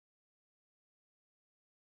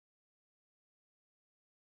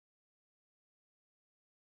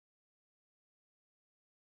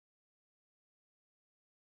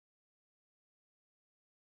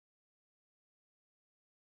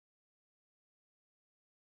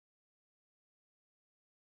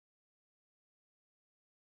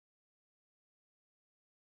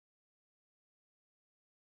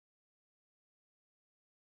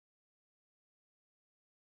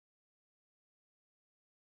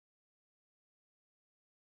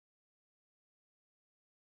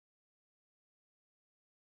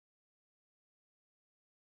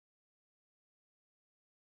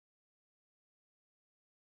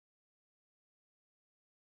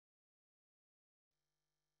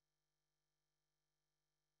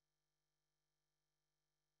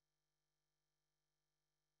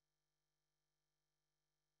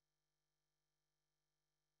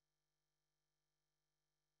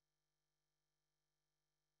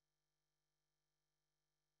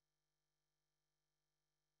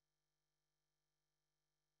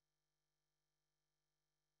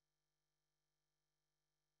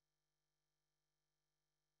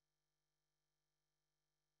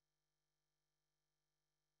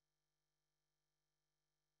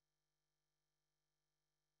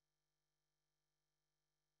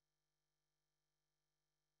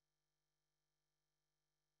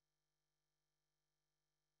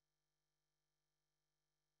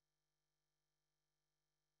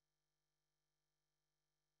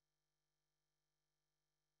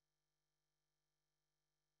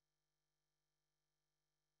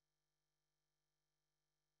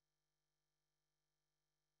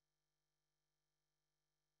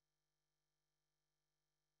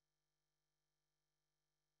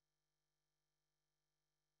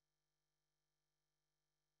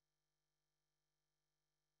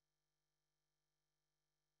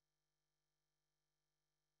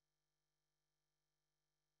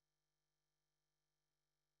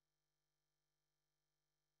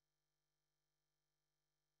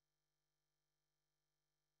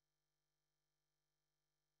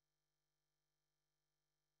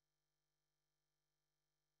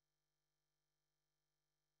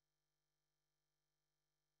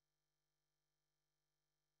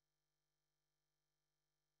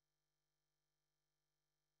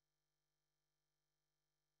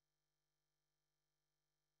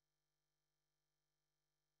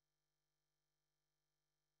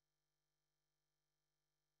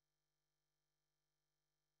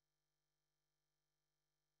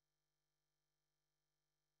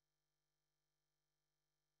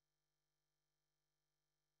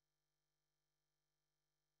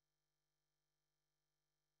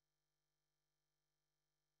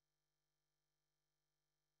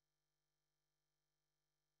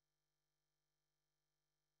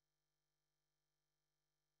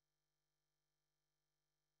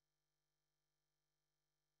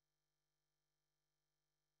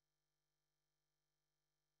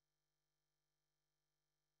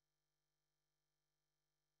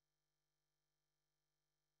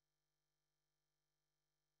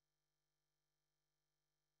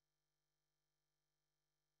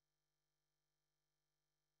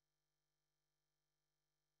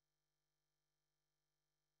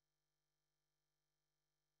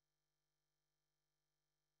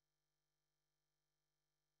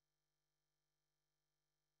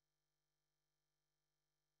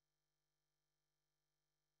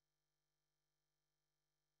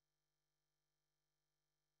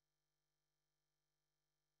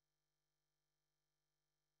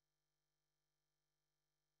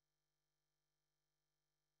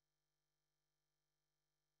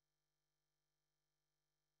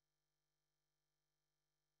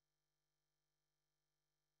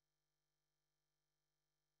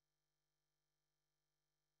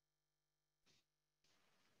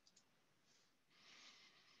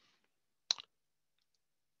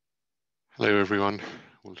Hello, everyone.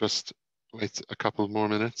 We'll just wait a couple more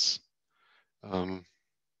minutes.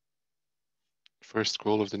 First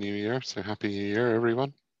call of the new year, so happy new year,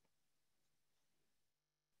 everyone.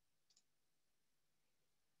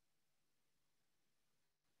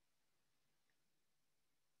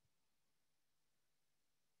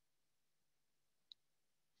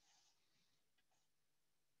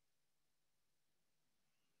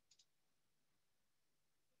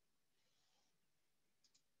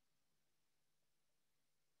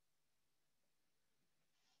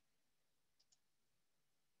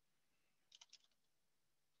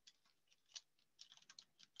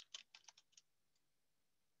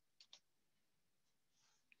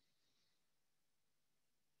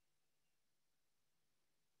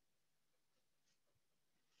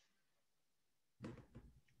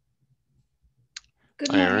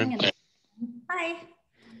 Good Hi, morning. Erin. Hi.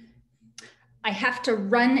 I have to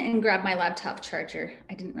run and grab my laptop charger.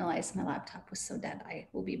 I didn't realize my laptop was so dead. I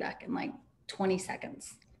will be back in like 20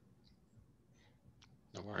 seconds.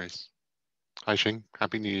 No worries. Hi, Shing.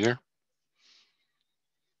 Happy New Year.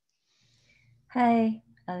 Hi,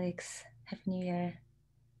 Alex. Happy New Year.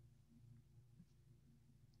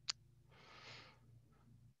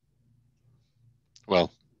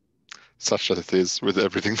 Well, such that it is with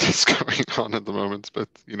everything that's going on at the moment, but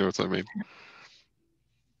you know what I mean.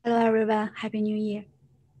 Hello, everyone. Happy New Year.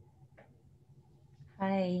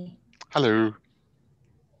 Hi. Hello.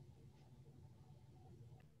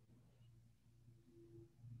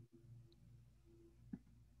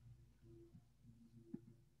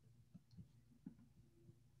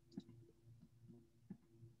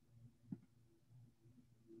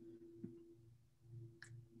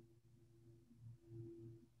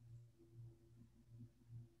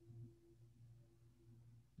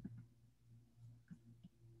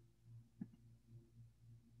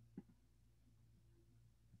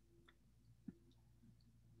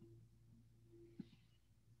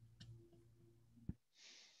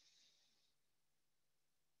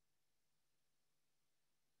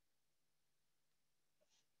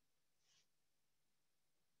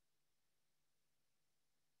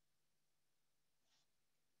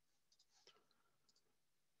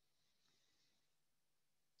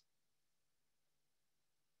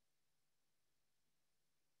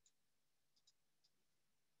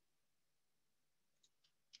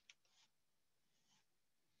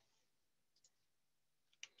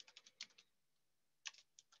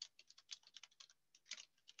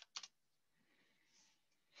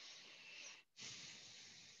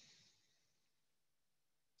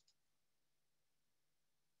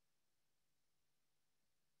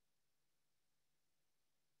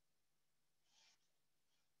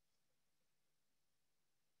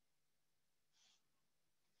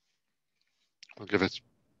 We'll give it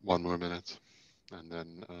one more minute, and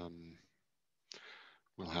then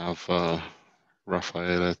we'll have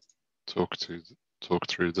Rafaela talk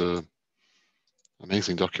through the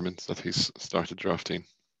amazing documents that he's started drafting.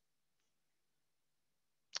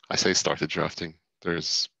 I say started drafting.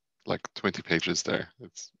 There's like 20 pages there.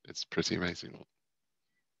 It's pretty amazing.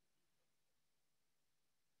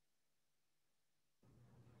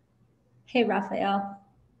 Hey, Raphael.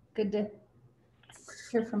 Good to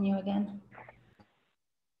hear from you again.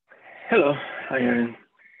 Hello. Hi, Erin.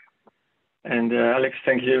 And Alex,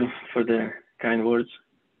 thank you for the kind words.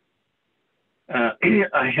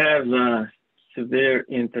 I have severe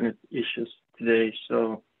internet issues today,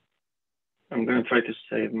 so I'm going to try to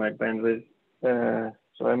save my bandwidth.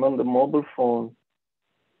 So I'm on the mobile phone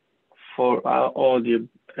for audio,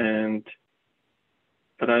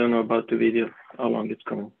 but I don't know about the video, how long it's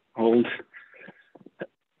going to hold.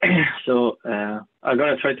 So I'm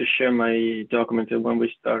going to try to share my document when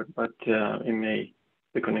we start, but the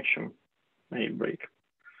connection may break.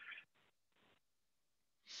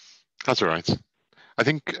 That's all right. I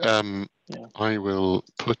think I will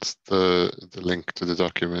put the link to the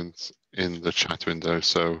document in the chat window,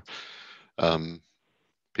 so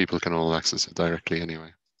people can all access it directly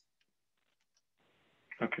anyway.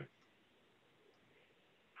 Okay.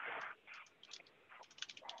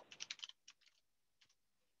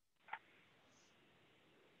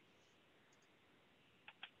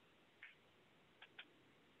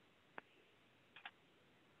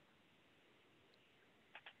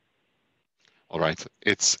 All right,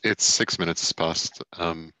 it's 6 minutes past.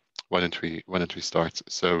 Why don't we start?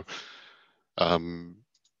 So at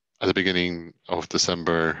the beginning of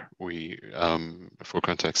December, for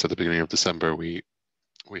context, at the beginning of December, we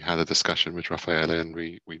had a discussion with Rafaela, and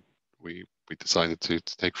we decided to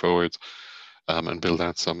take forward and build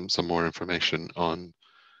out some more information on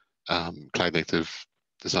cloud native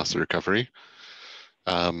disaster recovery.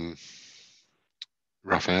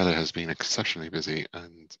 Raffaele has been exceptionally busy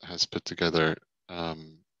and has put together a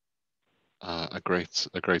great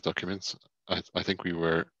document. I think we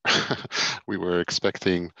were we were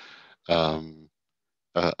expecting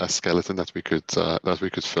a skeleton that we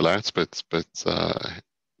could fill out, but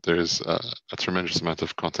there's a tremendous amount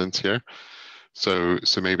of content here. So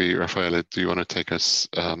maybe Raffaele, do you want to take us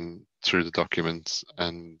through the document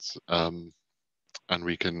and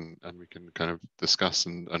we can kind of discuss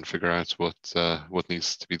and figure out what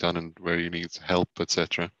needs to be done and where you need help,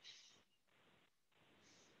 etc.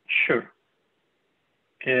 Sure.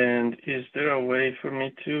 And is there a way for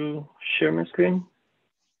me to share my screen?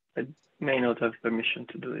 I may not have permission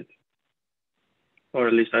to do it, or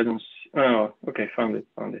at least I don't. Oh, okay, found it.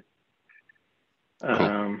 Cool.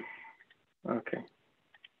 Okay.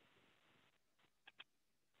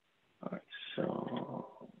 All right.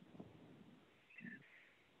 So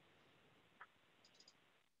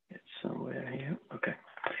it's somewhere here. Okay.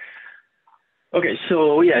 Okay.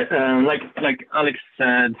 So yeah, like Alex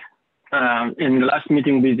said, in the last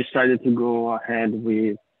meeting we decided to go ahead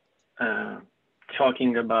with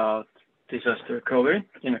talking about disaster recovery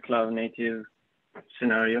in a cloud native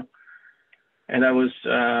scenario. And I was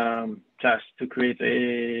tasked to create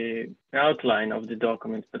an outline of the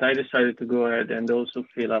document, but I decided to go ahead and also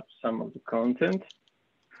fill up some of the content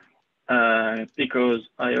because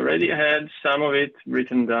I already had some of it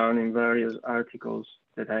written down in various articles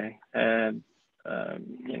that I had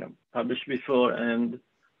published before, and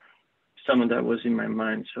some of that was in my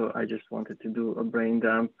mind. So I just wanted to do a brain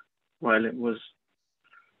dump while it was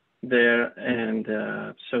there. And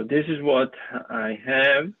so this is what I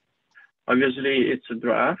have. Obviously, it's a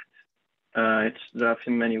draft. It's a draft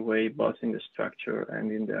in many ways, both in the structure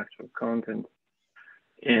and in the actual content.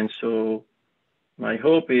 And so my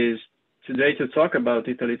hope is today to talk about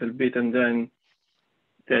it a little bit, and then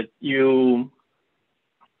that you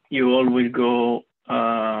all will go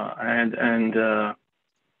and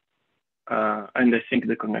I think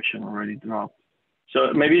the connection already dropped.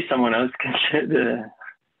 So maybe someone else can share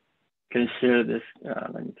this.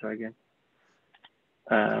 Let me try again.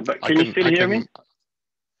 But can you still hear me?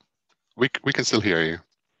 We can still hear you.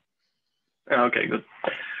 Okay, good.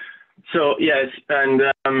 So yes, and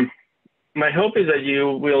my hope is that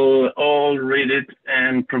you will all read it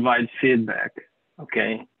and provide feedback.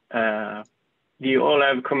 Okay. Do you all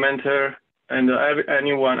have commenter and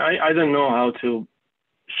anyone? I don't know how to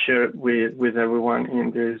share it with everyone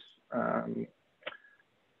in this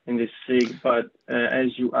SIG, but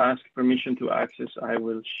as you ask permission to access, I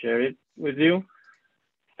will share it with you.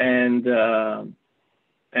 And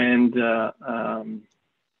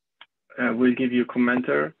we'll give you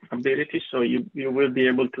commenter ability, so you will be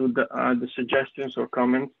able to add the suggestions or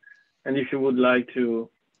comments. And if you would like to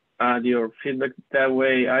add your feedback that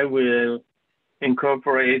way, I will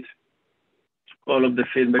incorporate all of the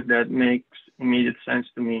feedback that makes immediate sense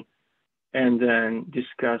to me, and then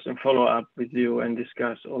discuss and follow up with you and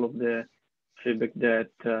discuss all of the feedback that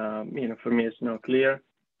for me is not clear.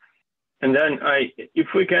 And then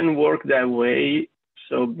if we can work that way,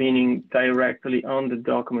 so meaning directly on the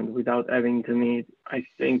document without having to meet, I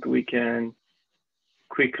think we can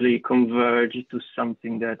quickly converge to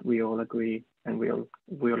something that we all agree and we'll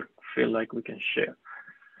feel like we can share.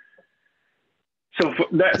 So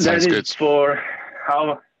that is good for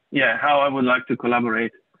how I would like to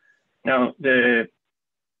collaborate. Now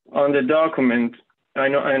on the document, I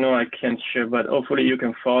know I can't share, but hopefully you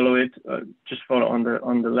can follow it. Just follow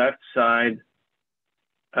on the left side.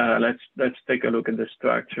 Let's take a look at the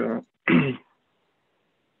structure.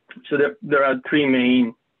 So there are three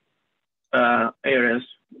main areas.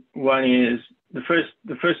 One is the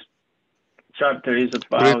first chapter is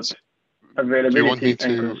about availability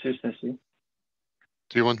and consistency.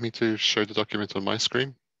 Do you want me to share the document on my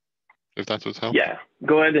screen, if that would help? Yeah,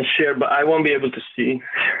 go ahead and share, but I won't be able to see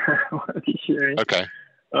what you're sharing. Okay.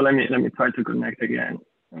 Well, let me try to connect again.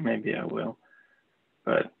 Maybe I will.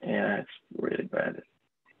 But yeah, it's really bad.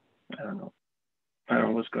 I don't know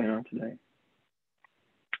what's going on today.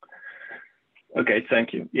 Okay,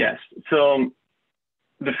 thank you. Yes. So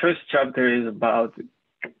the first chapter is about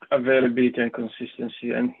availability and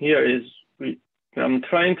consistency. And here is, I'm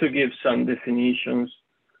trying to give some definitions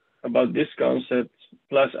about this concept,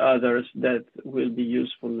 plus others that will be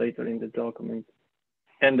useful later in the document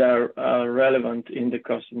and are relevant in the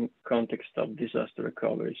context of disaster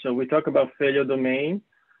recovery. So we talk about failure domain,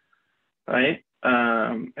 right?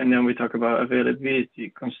 And then we talk about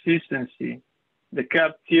availability, consistency, the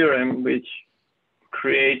CAP theorem, which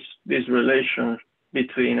creates this relation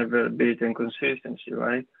between availability and consistency,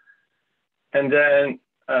 right? And then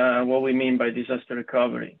what we mean by disaster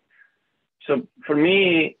recovery. So for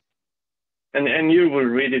me, and you will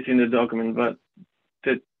read it in the document, but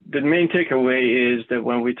the main takeaway is that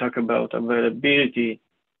when we talk about availability,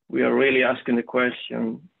 we are really asking the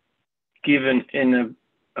question, given in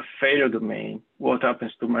a failure domain, what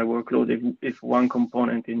happens to my workload if one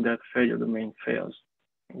component in that failure domain fails?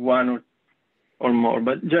 One or more,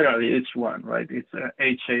 but generally it's one, right? It's a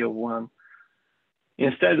HA of one.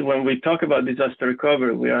 Instead, when we talk about disaster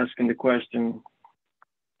recovery, we're asking the question,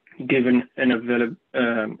 given a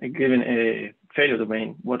failure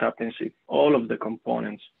domain, what happens if all of the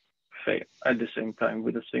components fail at the same time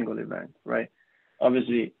with a single event, right?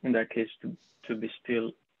 Obviously, in that case, to be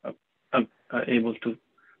still able to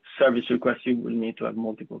service requests, you will need to have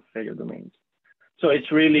multiple failure domains. So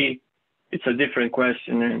it's a different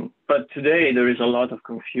question. But today there is a lot of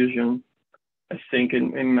confusion. I think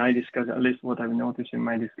in my discussion, at least what I've noticed in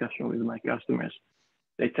my discussion with my customers,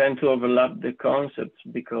 they tend to overlap the concepts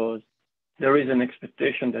because there is an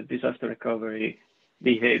expectation that disaster recovery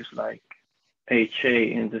behaves like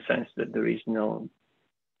HA in the sense that there is no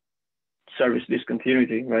service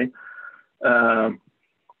discontinuity, right?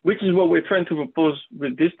 Which is what we're trying to propose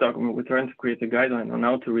with this document. We're trying to create a guideline on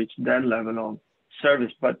how to reach that level of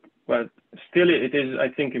service, but still it is, I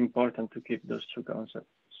think, important to keep those two concepts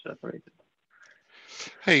separated.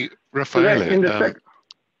 Hey, Raffaele,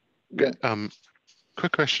 yeah.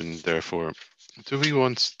 Quick question, therefore. Do we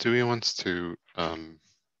want to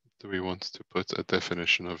put a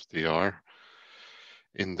definition of DR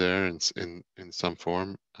in there in some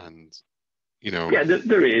form? And yeah,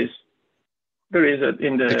 there is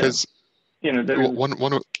in the, because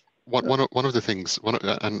one of the things,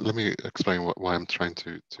 and let me explain why I'm trying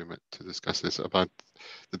to discuss this about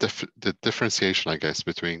the differentiation, I guess,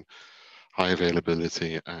 between high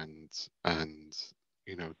availability and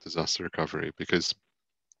disaster recovery, because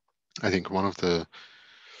I think one of the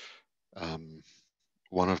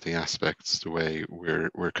aspects, the way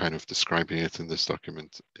we're kind of describing it in this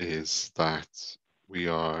document, is that we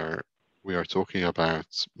are talking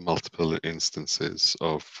about multiple instances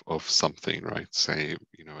of something, right? Say,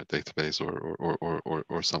 a database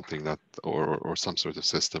or something that or some sort of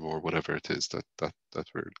system or whatever it is that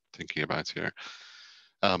we're thinking about here.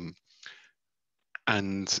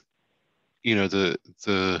 And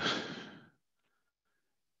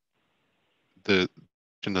the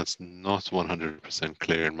thing that's not 100%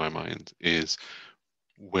 clear in my mind is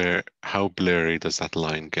how blurry does that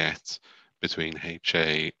line get between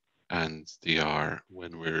HA and DR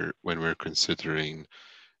when we're considering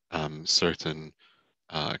certain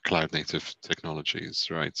cloud native technologies,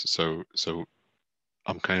 right? So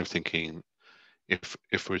I'm kind of thinking, if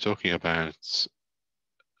we're talking about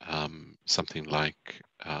something like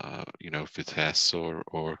Vitesse or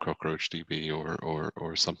CockroachDB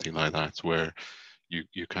or something like that, where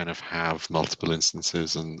you kind of have multiple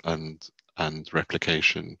instances and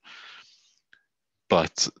replication,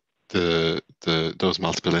 but those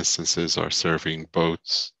multiple instances are serving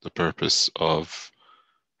both the purpose of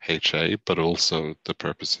HA but also the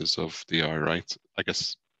purposes of DR, right? I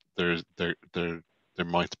guess there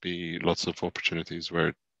might be lots of opportunities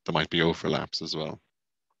where there might be overlaps as well.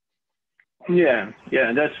 Yeah,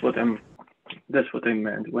 that's what I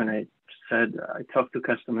meant when I said I talk to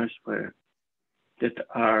customers that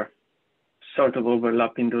are sort of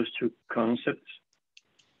overlapping those two concepts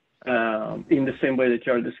in the same way that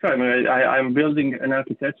you are describing. I'm building an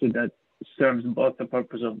architecture that serves both the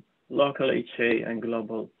purpose of local HA and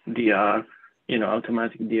global DR,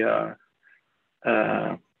 automatic DR,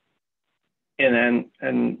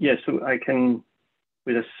 so I can,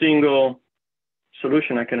 with a single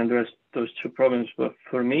solution, I can address those two problems. But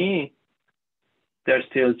for me, they're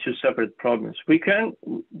still two separate problems.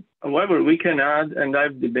 However, we can add, and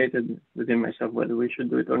I've debated within myself whether we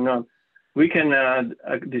should do it or not. We can add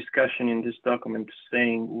a discussion in this document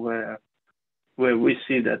saying where we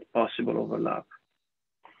see that possible overlap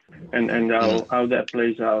and how that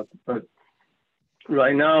plays out. But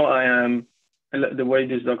right now, the way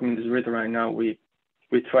this document is written right now, we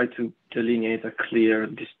try to delineate a clear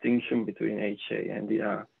distinction between HA and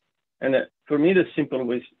DR. And for me, the simple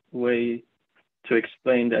way to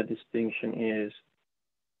explain that distinction is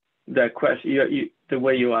that question, the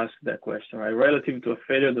way you ask that question, right? Relative to a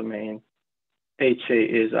failure domain, HA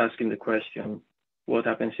is asking the question, what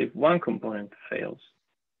happens if one component fails?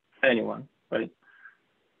 Anyone, right?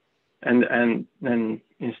 And then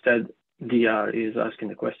instead, DR is asking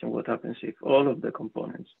the question, what happens if all of the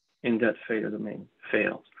components in that failure domain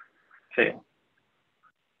fail?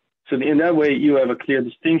 So in that way, you have a clear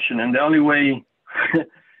distinction. And the only way,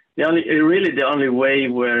 the only way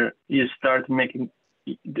where you start making,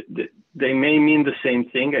 they may mean the same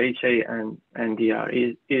thing, HA and DR,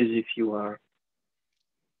 is if you are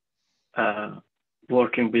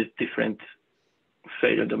working with different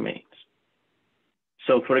failure domains.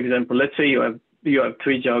 So for example, let's say you have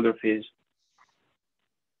 3 geographies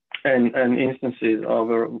and instances of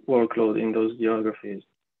a workload in those geographies.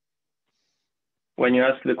 When you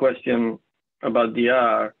ask the question about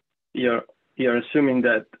DR, you're assuming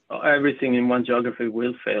that everything in one geography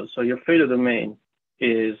will fail. So your failure domain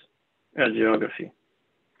is a geography.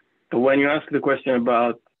 But when you ask the question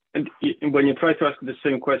about, when you try to ask the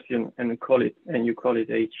same question and you call it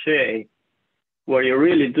HA, what you're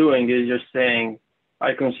really doing is you're saying,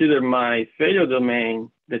 I consider my failure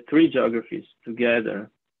domain the 3 geographies together,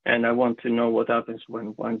 and I want to know what happens when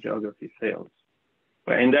one geography fails.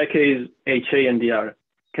 But in that case, HA and DR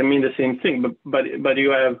can mean the same thing, but you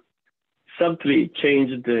have subtly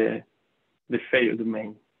changed the failure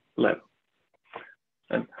domain level.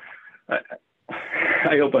 And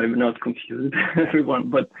I hope I'm not confused everyone,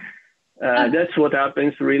 but that's what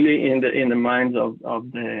happens really in the minds of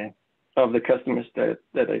the customers that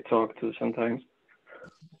I talk to sometimes.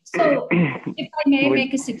 So if I may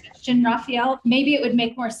make a suggestion, Raphael, maybe it would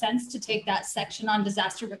make more sense to take that section on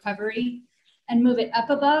disaster recovery and move it up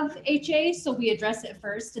above HA, so we address it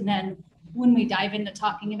first, and then when we dive into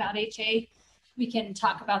talking about HA, we can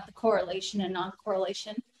talk about the correlation and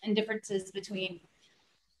non-correlation and differences between,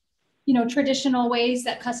 you know, traditional ways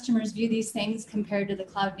that customers view these things compared to the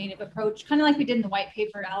cloud native approach, kind of like we did in the white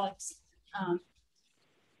paper, Alex.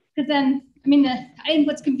 Because then, I mean, I think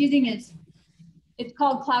what's confusing is it's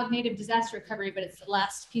called cloud native disaster recovery, but it's the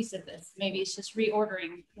last piece of this. Maybe it's just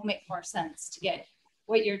reordering will make more sense to get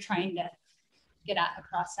what you're trying to get at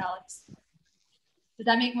across, Alex. Does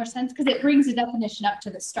that make more sense? Because it brings the definition up to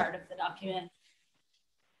the start of the document,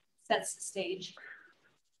 sets the stage.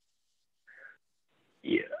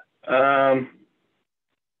 Yeah.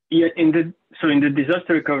 Yeah. In the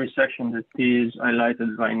disaster recovery section that is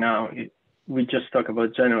highlighted right now, we just talk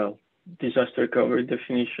about general disaster recovery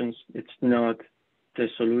definitions. It's not the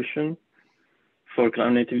solution for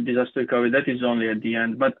cloud native disaster recovery. That is only at the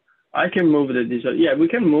end. But I can move the disaster. Yeah, we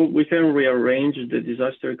can rearrange the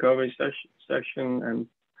disaster recovery section and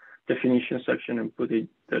definition section and put it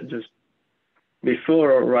just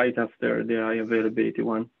before or right after the high availability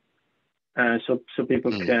one. So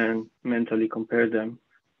people can mentally compare them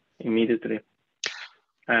immediately.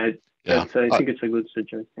 I think it's a good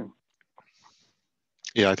suggestion.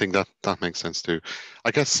 Yeah, I think that makes sense too.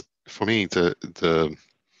 I guess for me,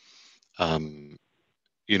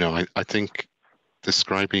 you know, I think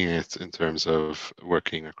describing it in terms of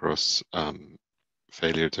working across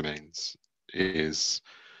failure domains is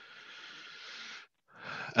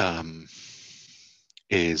a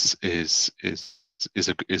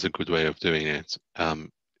good way of doing it.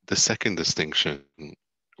 The second distinction,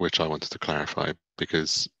 which I wanted to clarify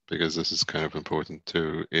because this is kind of important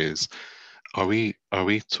too, is are we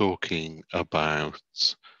talking about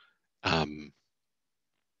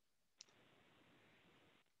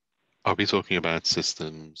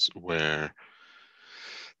systems where,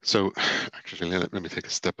 so actually let me take a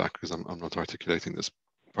step back because I'm not articulating this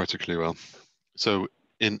particularly well. So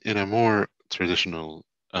in a more traditional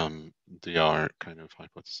DR kind of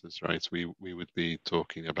hypothesis, right, we would be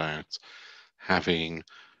talking about having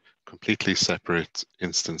completely separate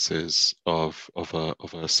instances of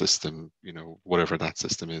a system, you know, whatever that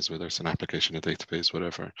system is, whether it's an application, a database,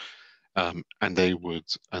 whatever, and they would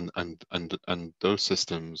and those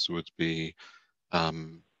systems would be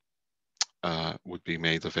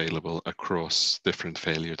made available across different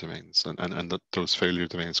failure domains, and those failure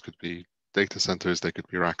domains could be data centers, they could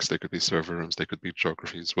be racks, they could be server rooms, they could be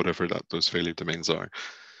geographies, whatever those failure domains are,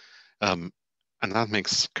 and that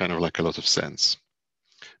makes kind of like a lot of sense.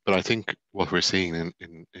 But I think what we're seeing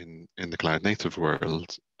in the cloud native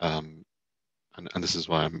world, and this is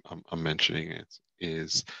why I'm mentioning it,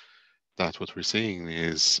 is that what we're seeing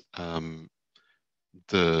is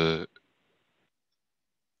the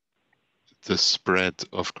spread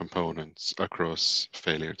of components across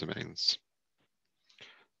failure domains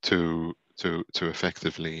to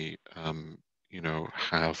effectively you know,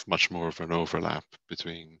 have much more of an overlap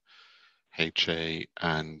between HA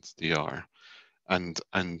and DR. And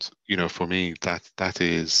you know, for me, that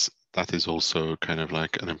is also kind of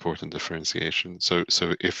like an important differentiation. So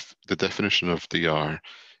if the definition of DR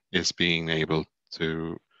is being able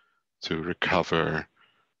to recover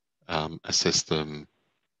a system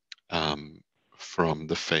from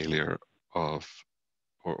the failure of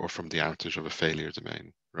or from the outage of a failure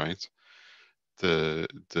domain, right? The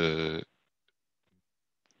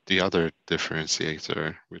the other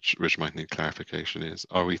differentiator, which might need clarification, is,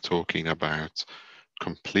 are we talking about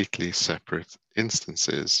completely separate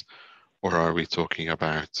instances, or are we talking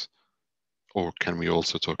about, or can we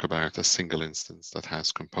also talk about a single instance that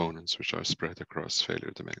has components which are spread across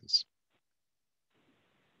failure domains?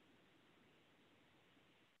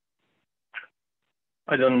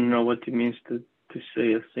 I don't know what it means to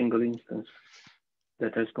say a single instance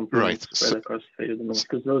that has components spread across failure domains,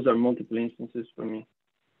 because those are multiple instances for me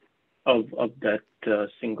of that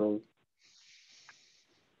single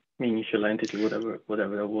initial entity,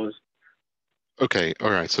 whatever that was. Okay, all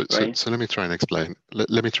right. So let me try and explain.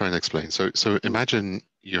 Let me try and explain. So imagine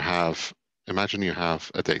you have a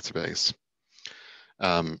database,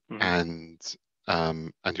 and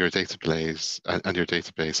your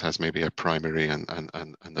database has maybe a primary and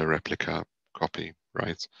a replica copy,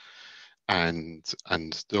 right? And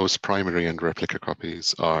those primary and replica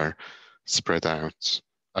copies are spread out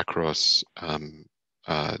across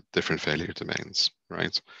different failure domains,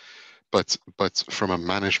 right? But from a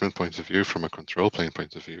management point of view, from a control plane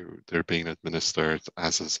point of view, they're being administered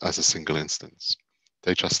as a single instance.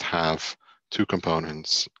 They just have two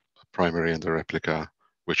components, a primary and a replica,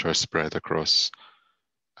 which are spread across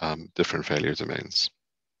different failure domains,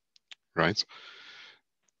 right?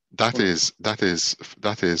 That is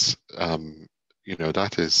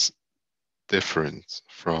different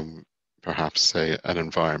from perhaps, say, an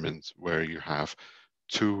environment where you have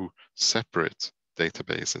two separate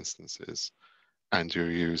database instances and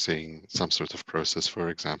you're using some sort of process, for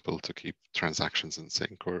example, to keep transactions in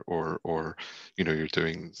sync, or you're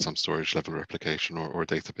doing some storage level replication or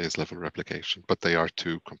database level replication, but they are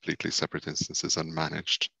two completely separate instances and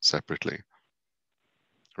managed separately,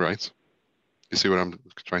 right? You see what I'm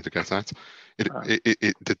trying to get at?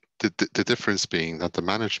 The difference being that the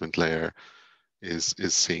management layer is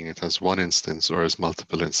seeing it as one instance or as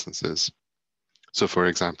multiple instances. So, for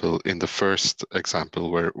example, in the first example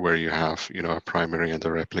where you have a primary and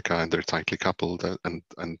a replica and they're tightly coupled and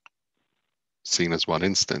seen as one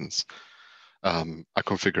instance, a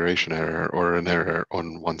configuration error or an error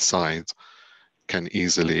on one side can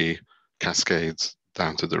easily cascade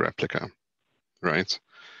down to the replica, right?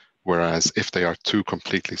 Whereas if they are two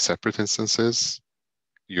completely separate instances,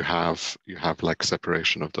 you have like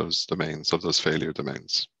separation of those domains, of those failure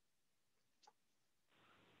domains.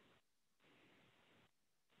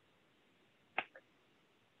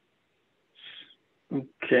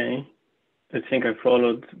 Okay, I think I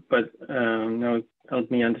followed, but now help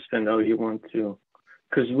me understand how you want to,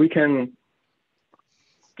 because we can,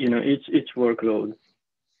 each workload,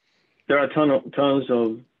 there are tons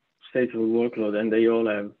of stateful workload, and they all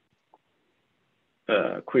have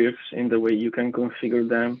quirks in the way you can configure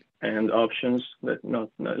them and options, that not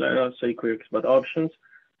say quirks, but options.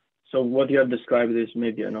 So what you have described is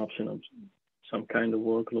maybe an option of some kind of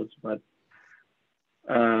workloads, but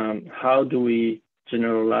how do we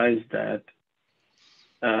generalize that?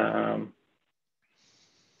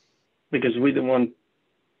 Because we don't want,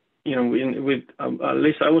 at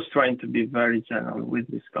least I was trying to be very general with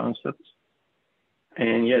these concepts.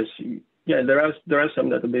 And yes, there are some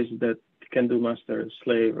databases that can do master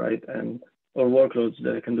slave, right? Or workloads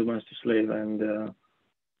that can do master slave, and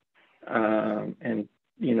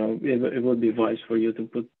it would be wise for you to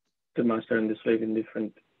put the master and the slave in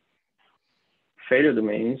different failure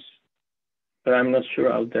domains, but I'm not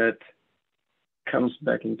sure how that comes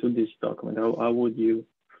back into this document. How would you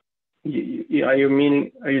are you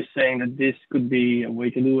saying that this could be a way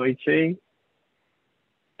to do HA,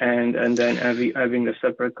 and then having a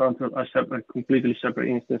separate control, completely separate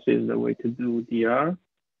instance is the way to do DR?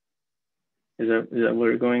 Is that where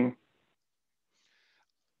you're going?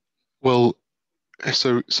 Well,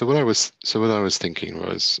 so what I was thinking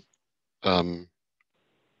was that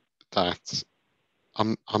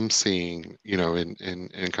I'm seeing,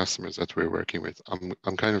 in customers that we're working with,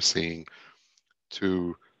 I'm kind of seeing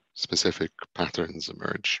two specific patterns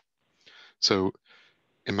emerge. So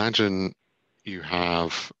imagine you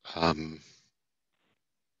have a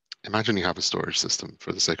storage system,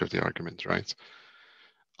 for the sake of the argument, right?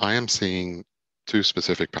 I am seeing two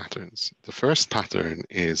specific patterns. The first pattern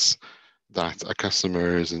is that a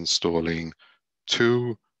customer is installing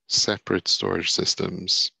two separate storage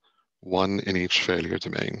systems, one in each failure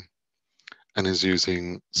domain, and is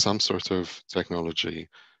using some sort of technology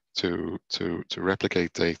to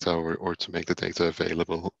replicate data or to make the data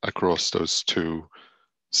available across those two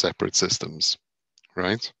separate systems,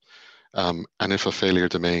 right? And if a failure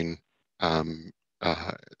domain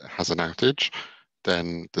has an outage,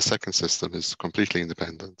 then the second system is completely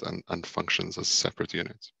independent and functions as a separate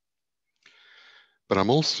unit. But I'm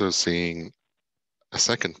also seeing a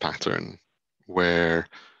second pattern where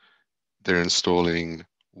they're installing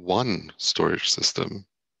one storage system,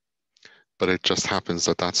 but it just happens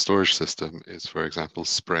that that storage system is, for example,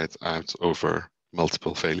 spread out over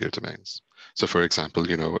multiple failure domains. So for example,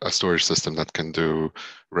 a storage system that can do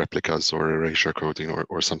replicas or erasure coding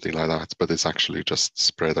or something like that, but it's actually just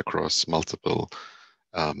spread across multiple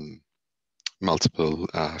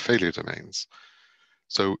failure domains.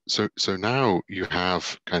 So now you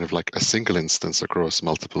have kind of like a single instance across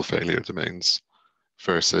multiple failure domains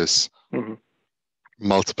versus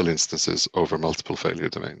multiple instances over multiple failure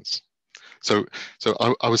domains. So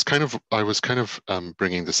I was kind of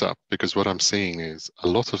bringing this up because what I'm seeing is a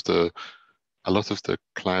lot of the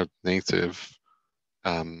cloud native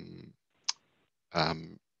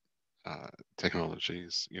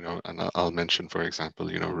technologies, and I'll mention, for example,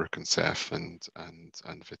 CNCF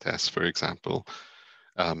and Vitess, for example,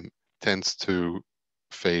 tends to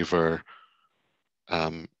favor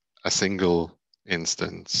a single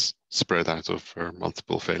instance spread out over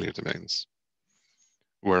multiple failure domains.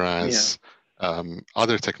 Whereas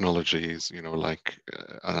other technologies, like,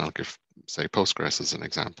 and I'll give, say, Postgres as an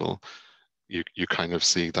example, you kind of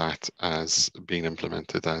see that as being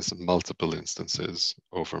implemented as multiple instances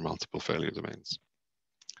over multiple failure domains.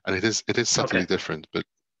 And it is subtly different, but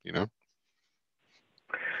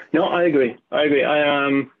No, I agree.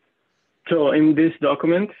 So in this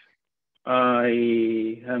document, I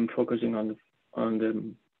am focusing on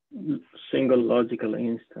the single logical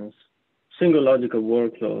instance, single logical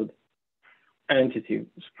workload entity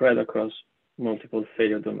spread across multiple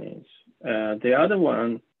failure domains. The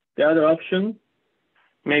other option,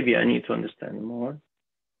 maybe I need to understand more,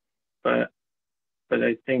 but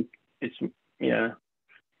I think it's,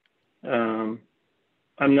 I'm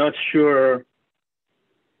not sure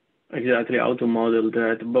exactly how to model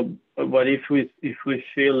that, but if we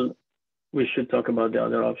feel we should talk about the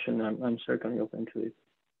other option, I'm certainly open to it.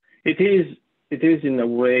 It is in a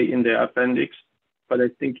way in the appendix, but I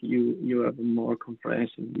think you have a more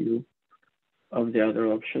comprehensive view of the other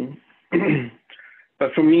option.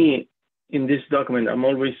 But for me, in this document, I'm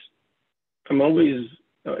always in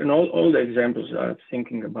all the examples I'm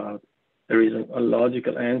thinking about, there is a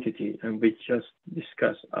logical entity, and we just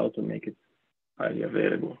discuss how to make it highly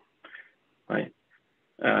available, right?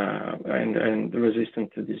 And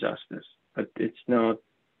resistant to disasters. But it's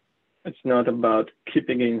not about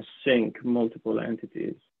keeping in sync multiple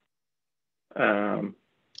entities.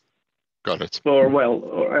 Got it. Or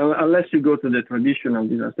unless you go to the traditional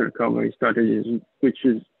disaster recovery strategies, which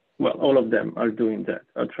is, well, all of them are doing that,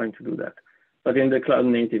 are trying to do that. But in the cloud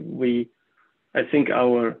native, I think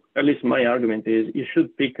at least my argument is, you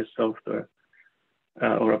should pick a software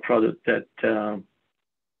or a product that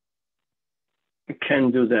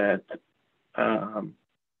can do that.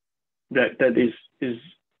 That is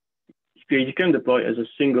you can deploy as a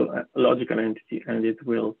single logical entity, and it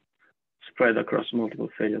will spread across multiple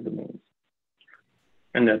failure domains.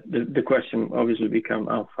 And that the question obviously become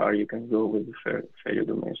how far you can go with the failure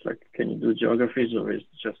domains. Like, can you do geographies, or is it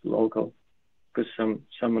just local? Because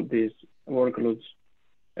some of these workloads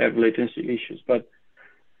have latency issues. But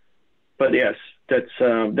yes, that's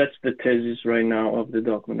the thesis right now of the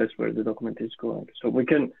document. That's where the document is going. So we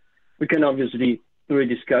can obviously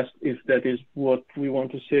rediscuss if that is what we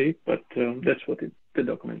want to say, but that's what the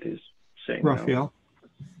document is saying.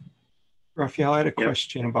 Raphael, I had a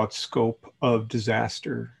question about scope of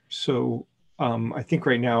disaster. So I think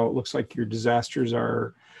right now it looks like your disasters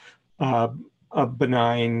are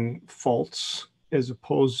benign faults as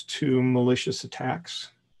opposed to malicious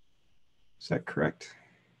attacks. Is that correct?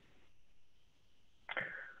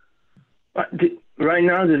 Right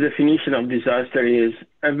now, the definition of disaster is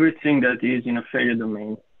everything that is in a failure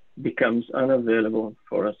domain becomes unavailable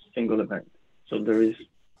for a single event. So there is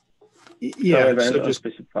event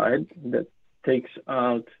unspecified that takes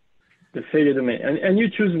out the failure domain. And you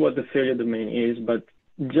choose what the failure domain is, but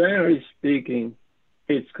generally speaking,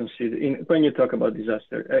 it's considered, when you talk about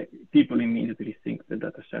disaster, people immediately think the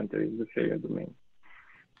data center is the failure domain.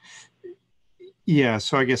 Yeah,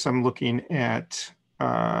 so I guess I'm looking at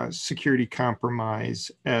security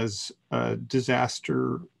compromise as a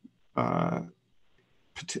disaster,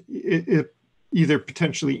 either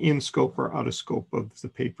potentially in scope or out of scope of the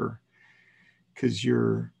paper, because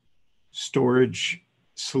your storage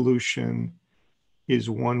solution is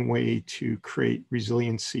one way to create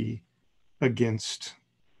resiliency against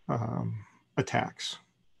attacks.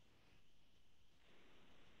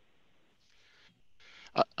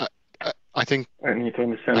 I think I need to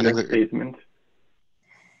understand that statement.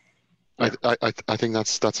 I think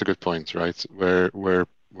that's a good point, right? Where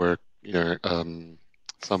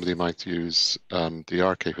somebody might use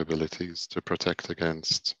DR capabilities to protect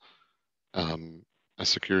against a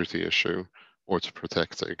security issue, or to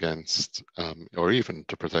protect against, or even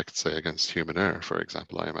to protect, say, against human error, for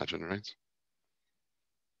example, I imagine, right?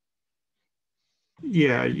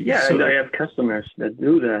 Yeah. Yeah, so, and I have customers that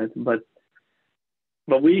do that, but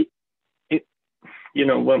we, you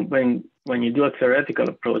know, when you do a theoretical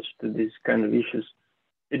approach to these kind of issues,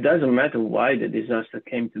 it doesn't matter why the disaster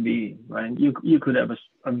came to be, right? You could have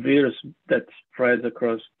a virus that spreads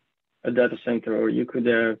across a data center, or you could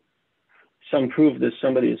have some proof that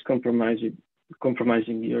somebody is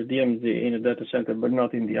compromising your DMZ in a data center, but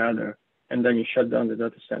not in the other, and then you shut down the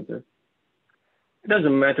data center. It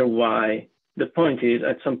doesn't matter why. The point is,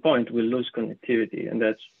 at some point, we lose connectivity, and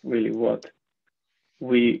that's really what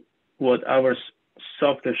our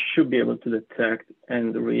software should be able to detect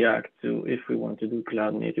and react to if we want to do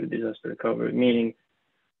cloud-native disaster recovery, meaning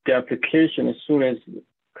the application, as soon as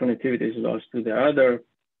connectivity is lost to the other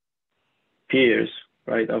peers,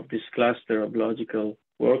 right, of this cluster of logical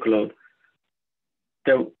workload,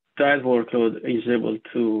 that workload is able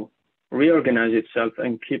to reorganize itself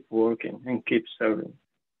and keep working and keep serving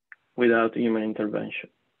without human intervention.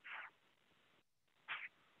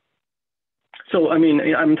 So, I mean,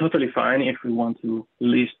 I'm totally fine if we want to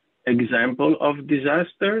list example of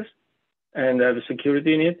disasters and have a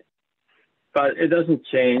security in it, but it doesn't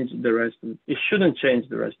change the rest of, it shouldn't change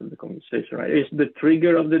the rest of the conversation, right? It's the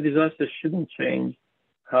trigger of the disaster shouldn't change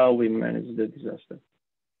how we manage the disaster.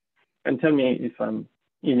 And tell me if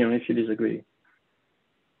if you disagree.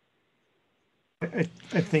 I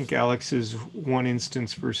think Alex's one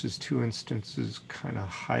instance versus two instances kind of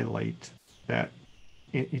highlight that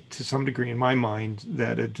to some degree in my mind,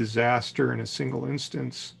 that a disaster in a single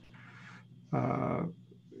instance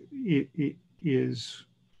it is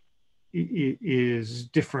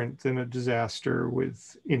different than a disaster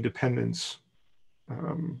with independence,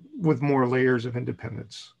 with more layers of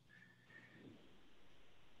independence.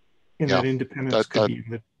 And that independence could be in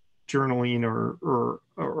the journaling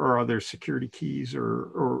or other security keys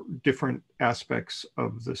or different aspects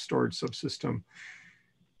of the storage subsystem.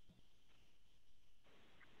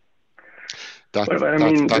 I'll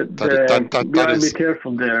be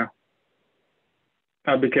careful there.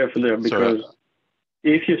 I'll be careful there because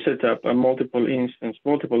if you set up a multiple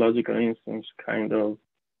logical instance kind of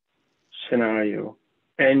scenario,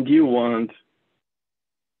 and you want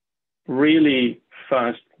really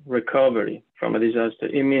fast recovery from a disaster,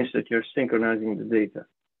 it means that you're synchronizing the data,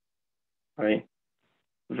 right?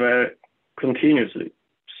 Very continuously,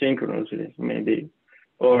 synchronously maybe,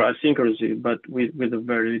 or asynchronously, but with a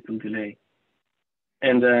very little delay.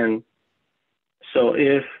 And then, so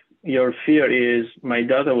if your fear is my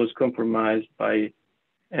data was compromised by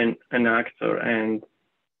an actor, and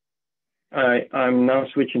I'm now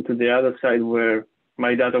switching to the other side where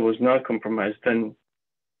my data was not compromised, then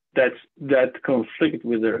that conflict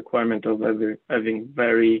with the requirement of having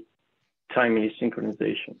very timely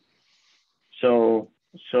synchronization. So,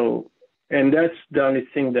 and that's the only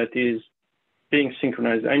thing that is being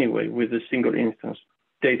synchronized anyway with a single instance.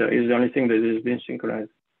 Data is the only thing that is being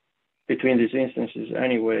synchronized between these instances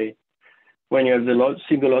anyway, when you have the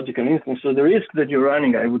single logical instance. So the risk that you're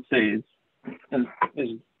running, I would say, is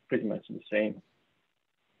pretty much the same.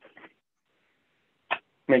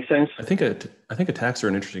 Make sense? I think attacks are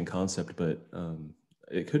an interesting concept, but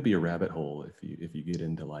it could be a rabbit hole if you get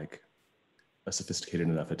into like a sophisticated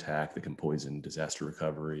enough attack that can poison disaster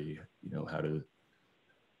recovery. You know, how do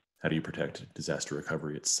you protect disaster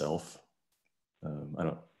recovery itself? I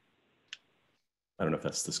don't know if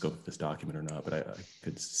that's the scope of this document or not, but I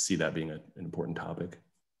could see that being an important topic.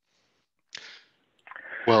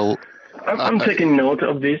 Well, I'm taking note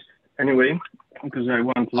of this anyway, because I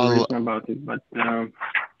want to listen about it. But yeah,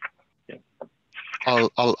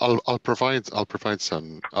 I'll provide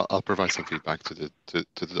some feedback to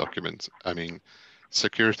the document. I mean,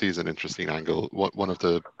 security is an interesting angle. One of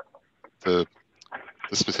the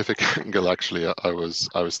specific angle actually I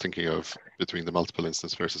was thinking of between the multiple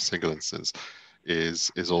instance versus single instance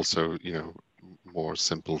is also, you know, more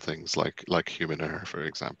simple things like human error, for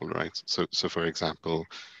example, right? So for example,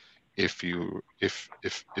 if you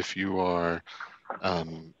are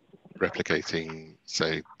replicating,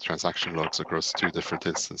 say, transaction logs across two different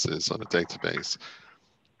instances on a database,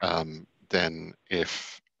 then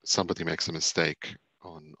if somebody makes a mistake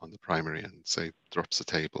on the primary and say drops a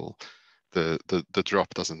table, the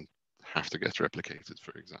drop doesn't have to get replicated,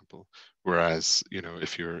 for example. Whereas, you know,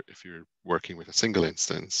 if you're working with a single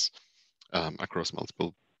instance across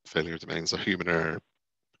multiple failure domains, a human error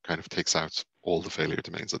kind of takes out all the failure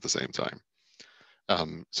domains at the same time.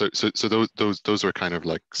 So those are kind of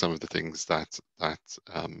like some of the things that I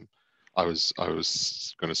was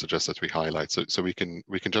going to suggest that we highlight. So we can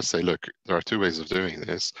just say, look, there are two ways of doing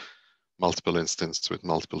this: multiple instance with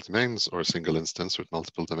multiple domains, or a single instance with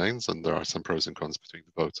multiple domains, and there are some pros and cons between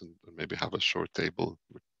the both, and maybe have a short table.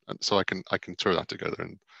 And so I can throw that together,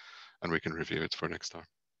 and we can review it for next time.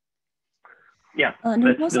 Yeah,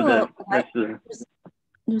 there's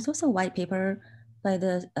let's also a white paper by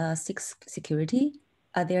the SIG Security.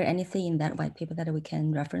 Are there anything in that white paper that we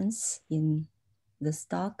can reference in this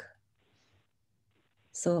talk?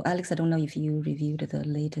 So Alex, I don't know if you reviewed the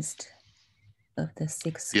latest of the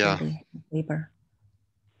SIG Security paper.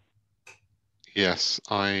 Yes,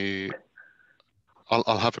 I'll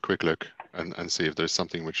have a quick look and see if there's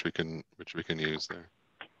something which we can use there.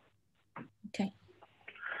 Okay.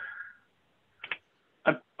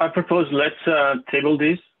 I propose let's table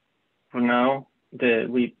this for now.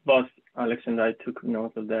 Both Alex and I took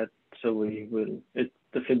note of that, so we will.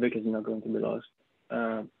 The feedback is not going to be lost.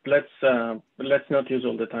 Let's not use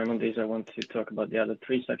all the time on this. I want to talk about the other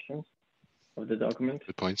three sections of the document.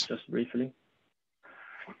 Good points. Just briefly.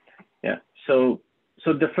 Yeah. So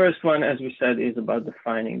the first one, as we said, is about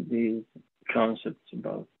defining the concepts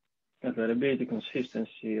about availability,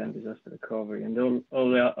 consistency, and disaster recovery, and all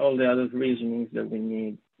the other reasonings that we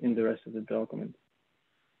need in the rest of the document.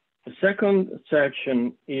 The second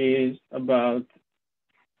section is about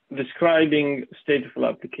describing stateful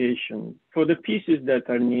application for the pieces that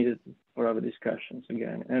are needed for our discussions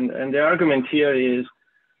again. And the argument here is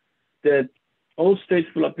that all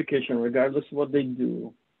stateful applications, regardless of what they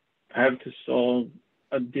do, have to solve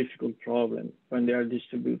a difficult problem when they are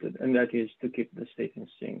distributed, and that is to keep the state in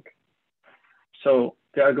sync. So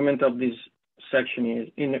the argument of this section is,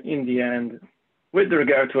 in the end, with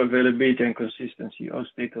regard to availability and consistency, all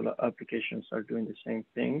stateful applications are doing the same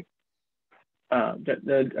thing.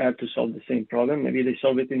 That have to solve the same problem. Maybe they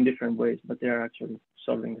solve it in different ways, but they are actually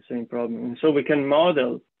solving the same problem. And so we can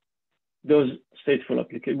model those stateful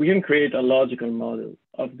applications. We can create a logical model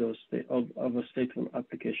of those of a stateful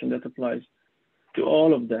application that applies to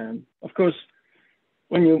all of them. Of course,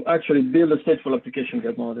 when you actually build a stateful application,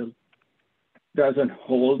 that model doesn't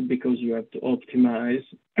hold because you have to optimize,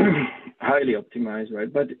 highly optimize,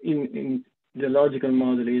 right? But in the logical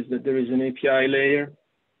model is that there is an API layer.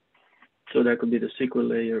 So that could be the SQL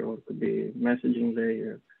layer, or it could be messaging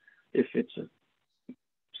layer. If it's a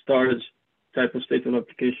storage type of stateful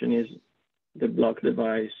application, is the block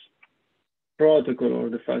device protocol or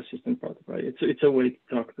the file system protocol. Right? It's a way to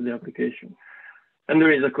talk to the application. And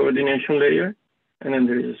there is a coordination layer, and then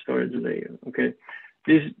there is a storage layer. Okay,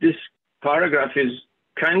 this paragraph is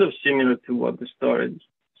kind of similar to what the storage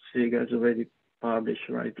SIG has already published,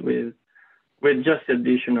 right? With just the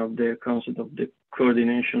addition of the concept of the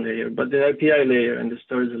coordination layer, but the API layer and the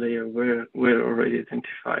storage layer were already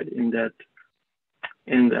identified in that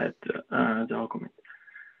document.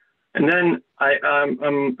 And then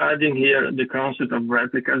I'm adding here the concept of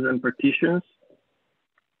replicas and partitions.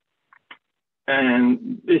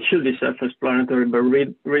 And it should be self-explanatory, but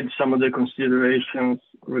read some of the considerations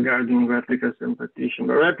regarding replicas and partition.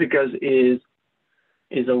 But replicas is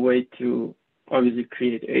a way to obviously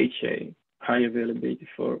create HA, high availability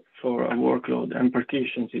for a workload, and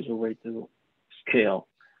partitions is a way to scale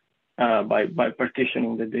by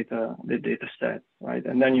partitioning the data set, right?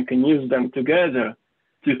 And then you can use them together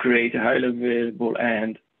to create highly available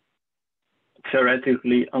and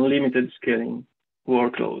theoretically unlimited scaling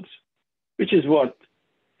workloads, which is what,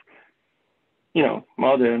 you know,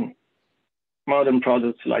 modern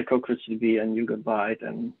products like CockroachDB and Yugabyte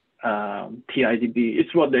and TIDB,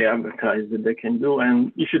 it's what they advertise that they can do.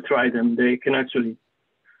 And if you try them, they can actually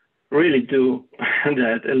really do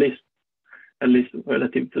that, at least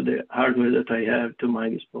relative to the hardware that I have to my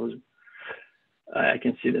disposal. I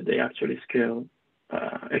can see that they actually scale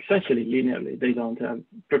essentially linearly. They don't have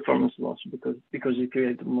performance loss because you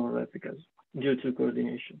create more replicas due to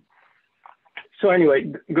coordination. So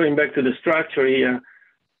anyway, going back to the structure here,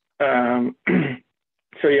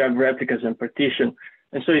 so you have replicas and partition.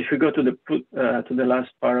 And so if we go to the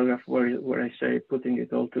last paragraph where I say putting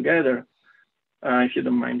it all together, if you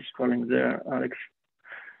don't mind scrolling there, Alex,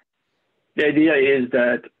 the idea is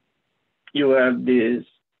that you have these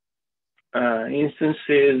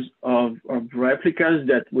instances of replicas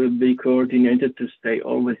that will be coordinated to stay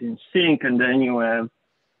always in sync, and then you have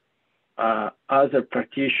other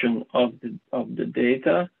partition of the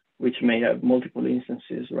data, which may have multiple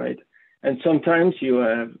instances, right? And sometimes you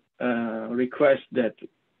have request that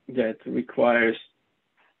requires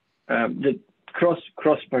the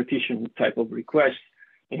cross partition type of request,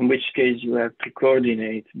 in which case you have to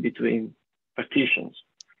coordinate between partitions.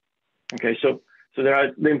 Okay, so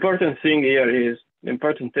the important thing here is, the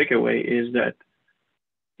important takeaway is that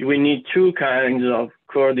we need two kinds of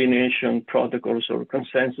coordination protocols or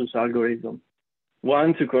consensus algorithm.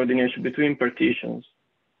 One to coordination between partitions,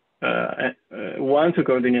 one to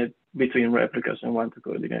coordinate between replicas, and one to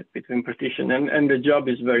coordinate between partition. And the job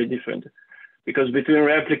is very different, because between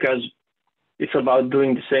replicas, it's about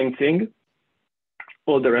doing the same thing.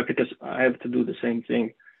 All the replicas have to do the same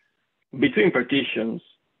thing. Between partitions,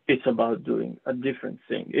 it's about doing a different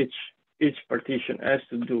thing. Each partition has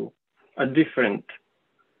to do a different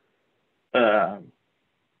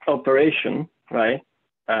operation, right,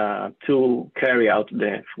 to carry out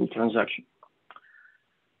the full transaction.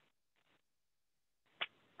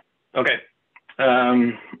 Okay,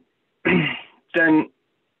 then,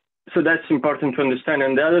 so that's important to understand.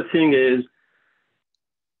 And the other thing is,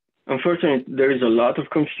 unfortunately, there is a lot of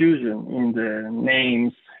confusion in the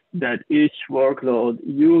names that each workload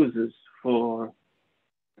uses for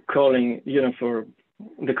calling, for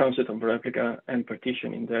the concept of replica and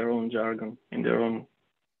partition in their own jargon, in their own,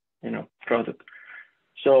 product.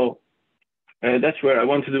 So that's where I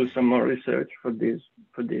want to do some more research for this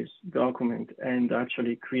document, and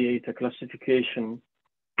actually create a classification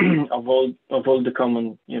of all the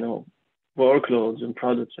common, workloads and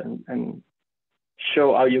products, and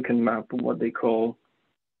show how you can map what they call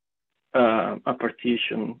a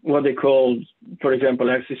partition, what they call, for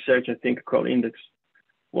example, Axis Search, I think, call index,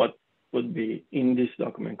 what would be in this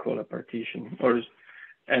document called a partition, or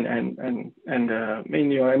and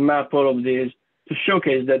map all of this to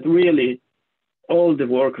showcase that really all the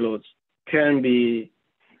workloads can be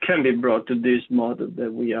brought to this model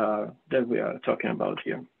that we are talking about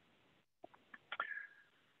here.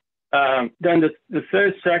 Then the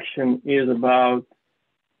third section is about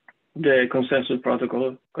the consensus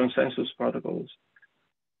protocols.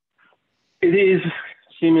 It is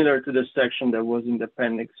similar to the section that was in the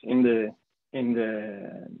appendix in the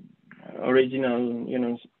original,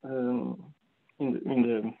 in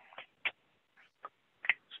the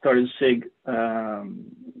Storage SIG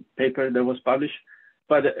paper that was published,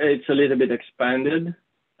 but it's a little bit expanded,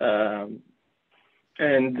 and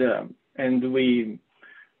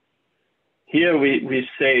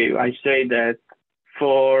I say that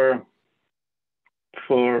for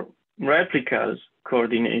replicas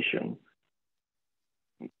coordination,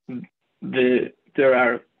 there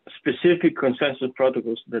are specific consensus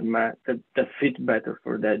protocols that fit better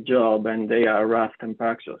for that job, and they are Raft and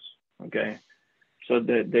Paxos. Okay, so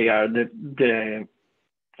they are the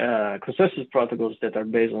consensus protocols that are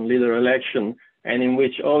based on leader election, and in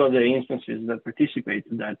which all of the instances that participate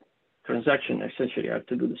in that transaction essentially have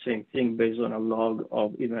to do the same thing based on a log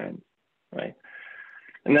of events, right?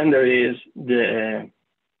 And then there is the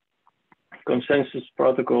consensus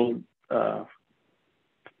protocol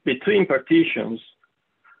between partitions,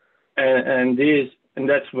 and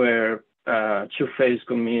that's where two-phase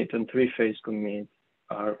commit and three-phase commit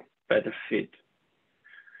are better fit.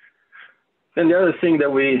 Then the other thing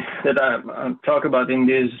that I talk about in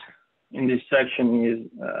this section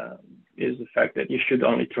is the fact that you should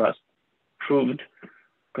only trust proved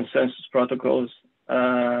consensus protocols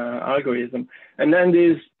algorithm. And then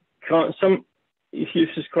if you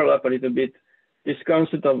scroll up a little bit, this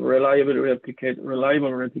concept of reliable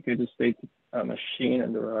replicated state machine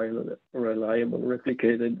and the reliable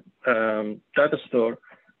replicated data store.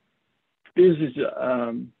 This is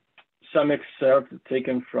some excerpt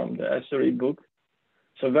taken from the SRE book.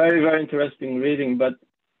 So very, very interesting reading, but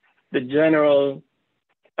the general,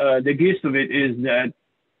 the gist of it is that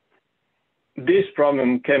this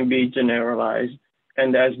problem can be generalized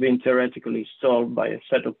and has been theoretically solved by a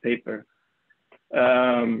set of paper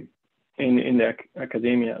in the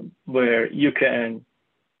academia, where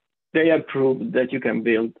they have proved that you can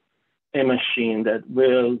build a machine that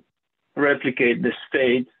will replicate the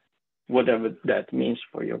state, whatever that means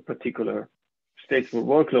for your particular stateful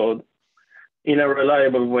workload, in a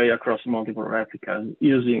reliable way across multiple replicas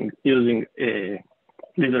using a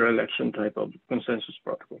leader election type of consensus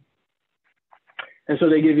protocol. And so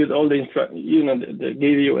they give you all the they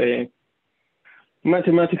give you a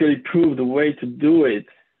mathematically proved way to do it,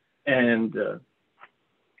 and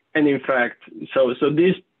in fact, so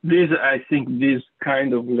this I think this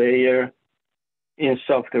kind of layer in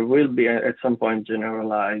software will be at some point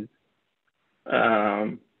generalized,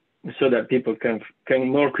 so that people can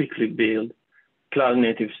more quickly build cloud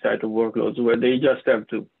native type of workloads where they just have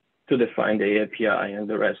to define the API and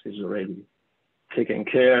the rest is already taken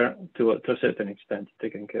care to a certain extent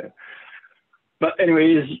taken care. But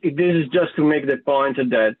anyways, this is just to make the point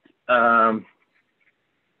that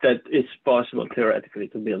that it's possible theoretically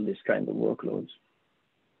to build this kind of workloads.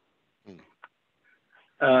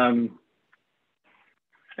 And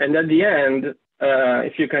at the end,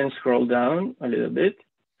 if you can scroll down a little bit,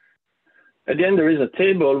 at the end there is a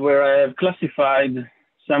table where I have classified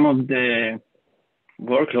some of the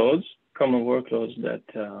workloads, common workloads that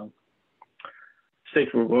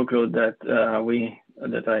stateful workload that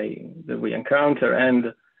we encounter,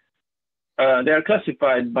 and they are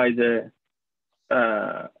classified by the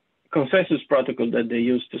consensus protocol that they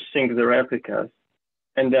use to sync the replicas,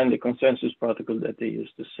 and then the consensus protocol that they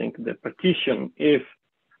use to sync the partition if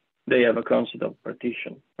they have a concept of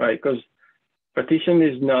partition, right? Because partition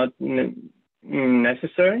is not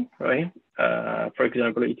necessary, right? For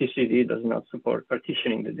example, etcd does not support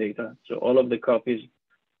partitioning the data. So all of the copies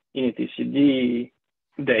in etcd,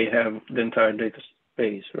 they have the entire data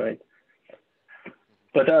space, right?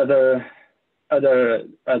 But other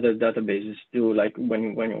databases do, like when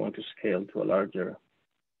you want to scale to a larger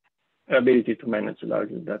ability to manage a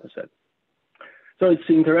larger data set. So it's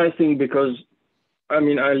interesting because, I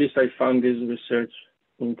mean, at least I found this research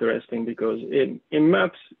interesting because it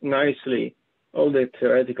maps nicely all the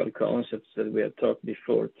theoretical concepts that we had talked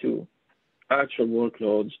before to actual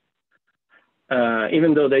workloads.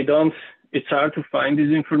 Even though they don't, it's hard to find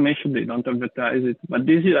this information, they don't advertise it, but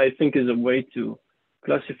this is, I think, is a way to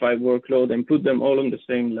classify workload and put them all on the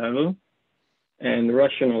same level and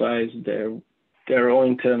rationalize their own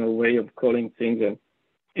internal way of calling things. And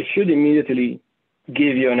it should immediately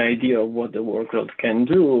give you an idea of what the workload can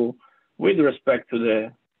do with respect to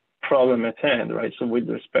the problem at hand, right? So with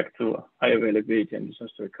respect to high availability and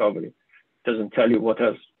disaster recovery, it doesn't tell you what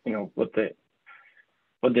else, you know, what the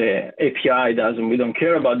API does, and we don't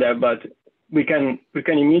care about that, but we can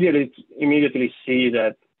immediately see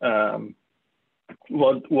that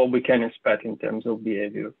what we can expect in terms of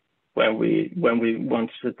behavior when we want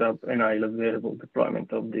to set up an highly available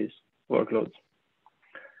deployment of these workloads.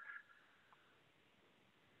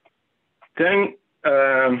 Then,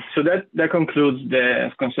 so that concludes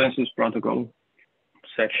the consensus protocol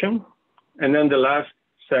section. And then the last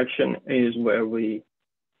section is where we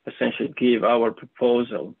essentially give our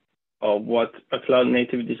proposal of what a cloud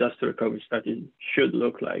native disaster recovery strategy should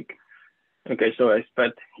look like. Okay, so I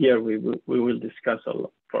expect here we will discuss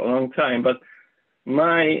for a long time, but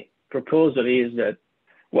my proposal is that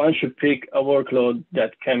one should pick a workload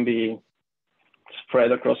that can be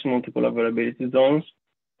spread across multiple availability zones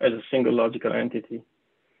as a single logical entity,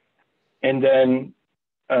 and then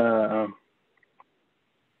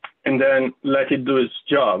let it do its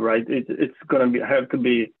job, right? It's going to have to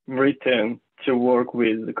be written to work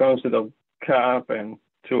with the concept of cap and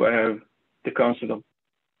to have the concept of,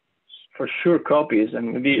 for sure, copies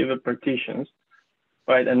and maybe even partitions,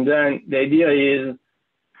 right? And then the idea is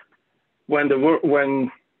when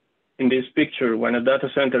in this picture, when a data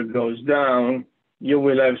center goes down, you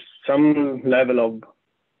will have some level of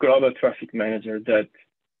global traffic manager that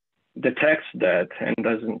detects that and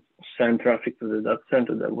doesn't send traffic to the data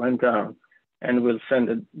center that went down, and will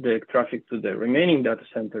send the traffic to the remaining data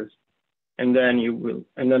centers, and then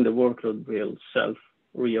the workload will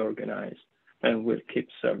self-reorganize and will keep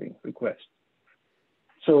serving requests.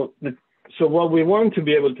 So what we want to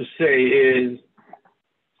be able to say is,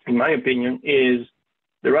 in my opinion, is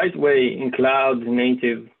the right way in cloud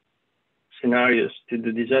native scenarios to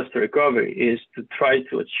do disaster recovery is to try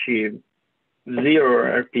to achieve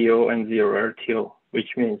zero RPO and zero RTO,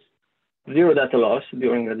 which means zero data loss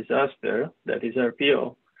during a disaster, that is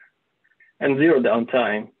RPO, and zero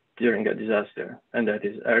downtime during a disaster, and that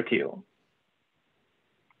is RTO.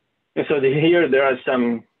 And so here there are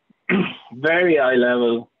some very high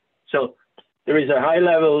level, so there is a high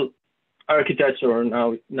level architecture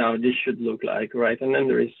now this should look like, right? And then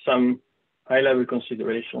there is some high level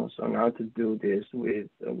considerations on how to do this with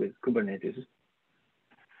Kubernetes.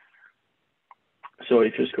 So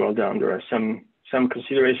if you scroll down, there are some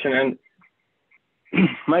consideration, and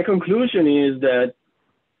my conclusion is that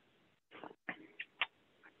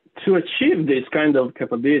to achieve this kind of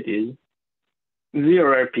capabilities,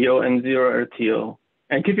 zero RPO and zero RTO,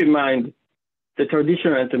 and keep in mind the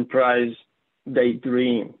traditional enterprise,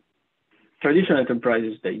 traditional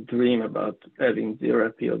enterprises, they dream about having zero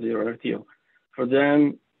RPO, zero RTO. For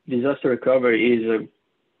them, disaster recovery is an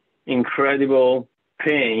incredible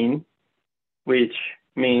pain, which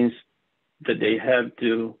means that they have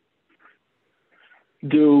to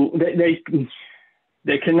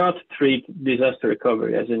they cannot treat disaster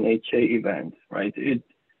recovery as an HA event, right?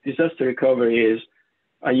 Disaster recovery is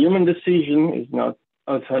a human decision, it's not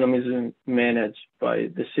autonomously managed by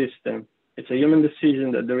the system. It's a human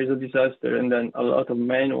decision that there is a disaster, and then a lot of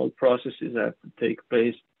manual processes have to take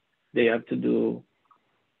place They have to do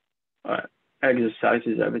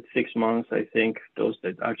exercises every 6 months, I think, those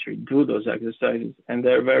that actually do those exercises, and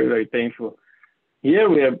they're very, very painful. Here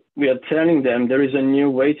we are telling them there is a new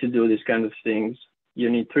way to do these kind of things. You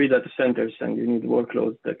need 3 data centers and you need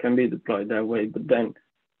workloads that can be deployed that way. But then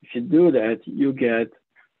if you do that, you get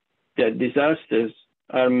that disasters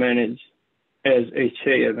are managed as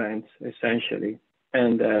HA events, essentially,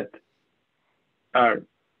 and that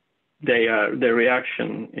the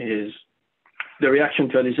reaction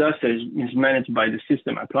to a disaster is managed by the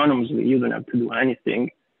system autonomously. You don't have to do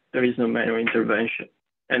anything. There is no manual intervention.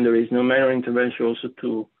 And there is no manual intervention also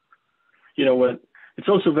to, it's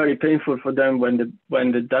also very painful for them when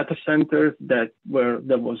the data center that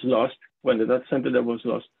was lost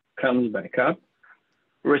comes back up,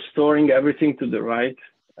 restoring everything to the right,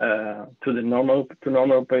 to normal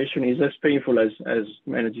operation is as painful as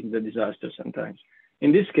managing the disaster sometimes.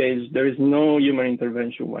 In this case, there is no human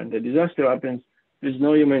intervention when the disaster happens. There's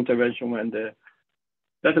no human intervention when the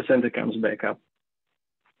data center comes back up.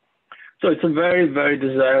 So it's a very, very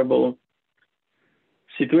desirable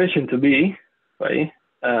situation to be, right?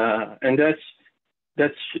 And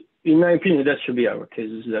that's, in my opinion, that should be our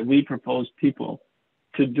case, is that we propose people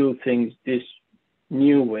to do things this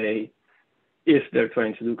new way if they're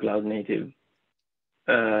trying to do a cloud native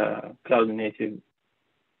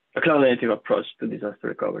approach to disaster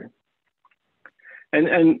recovery. And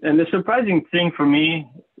the surprising thing for me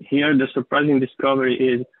here, the surprising discovery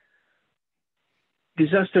is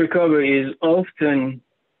disaster recovery is often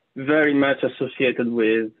very much associated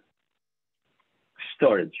with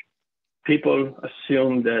storage. People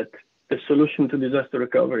assume that the solution to disaster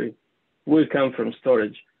recovery will come from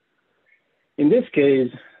storage. In this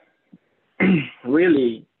case,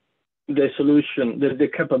 really, the solution, the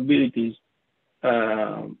capabilities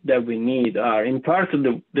that we need are in part of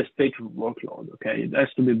the stateful workload, okay? It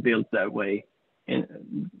has to be built that way. And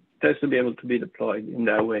it has to be able to be deployed in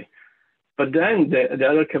that way. But then the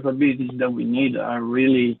other capabilities that we need are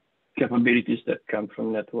really capabilities that come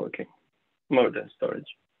from networking more than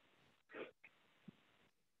storage.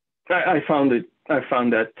 I found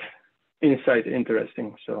that insight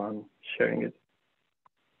interesting, so I'm sharing it.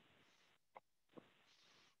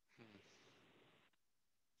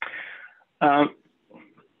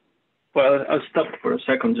 Well, I'll stop for a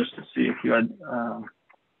second just to see if you had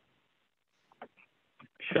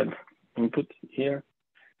input here.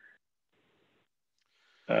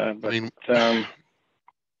 I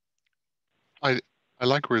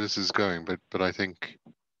like where this is going, but I think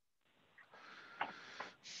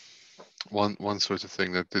one sort of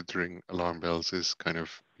thing that did ring alarm bells is kind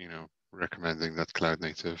of recommending that cloud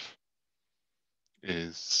native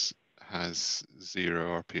has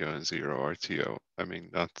 0 RPO and 0 RTO. I mean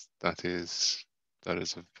that is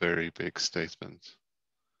a very big statement.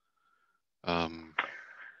 I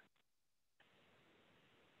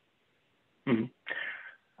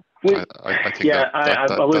think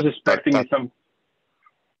I was expecting some.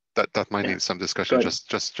 That might need some discussion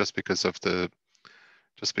just because of the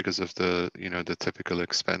the typical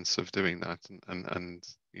expense of doing that, and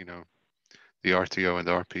the RTO and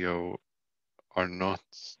the RPO are not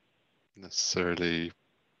necessarily,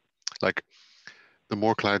 like, the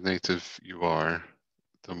more cloud native you are,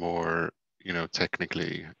 the more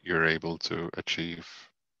technically you're able to achieve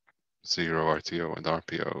 0 RTO and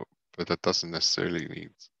RPO, but that doesn't necessarily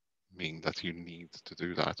mean that you need to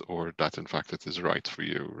do that, or that in fact it is right for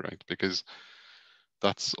you, right? Because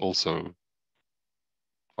that's also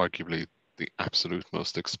arguably the absolute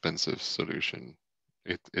most expensive solution.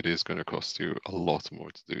 It is going to cost you a lot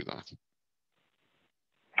more to do that.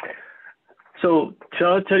 So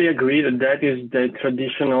totally agree that is the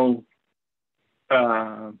traditional,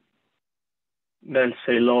 let's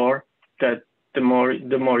say, lore, that the more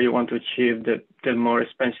you want to achieve, the more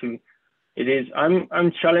expensive it is.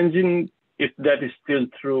 I'm challenging if that is still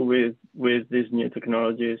true with these new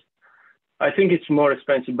technologies. I think it's more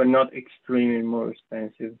expensive, but not extremely more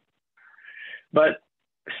expensive. But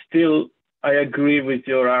still, I agree with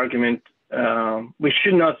your argument. We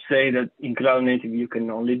should not say that in cloud native you can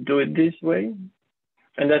only do it this way,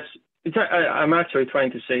 and I'm actually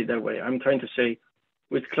trying to say it that way. I'm trying to say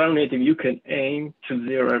with cloud native you can aim to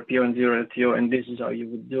 0 RPO and 0 RTO, and this is how you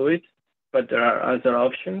would do it. But there are other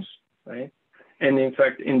options, right? And in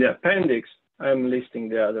fact, in the appendix, I'm listing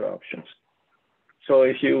the other options. So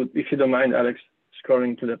if you don't mind, Alex,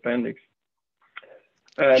 scrolling to the appendix.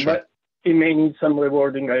 Sure. But it may need some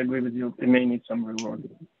rewarding. I agree with you. It may need some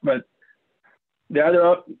rewarding. But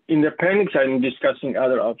in the appendix, I'm discussing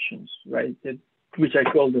other options, right? Which I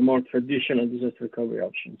call the more traditional disaster recovery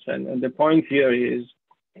options. And the point here is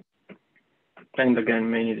and again,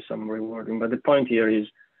 may need some rewarding. But the point here is,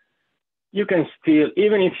 you can still,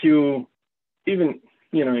 even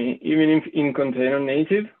if in container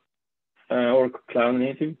native or cloud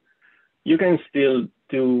native, you can still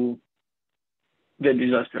do the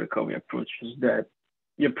disaster recovery approaches that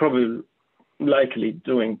you're probably likely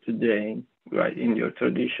doing today, right, in your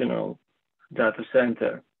traditional data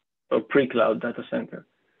center or pre-cloud data center.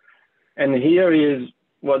 And here is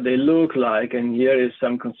what they look like, and here is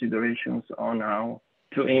some considerations on how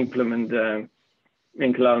to implement them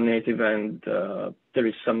in cloud native, and there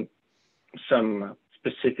is some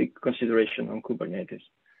specific consideration on Kubernetes.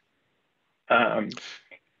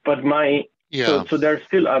 But so they're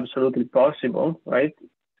still absolutely possible, right?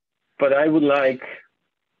 But I would like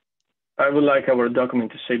our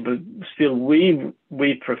document to say, but still we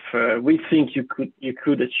think you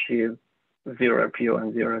could achieve zero RPO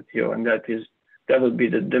and zero RTO, and that would be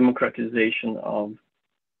the democratization of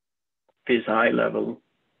this high level,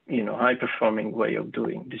 high performing way of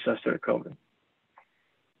doing disaster recovery.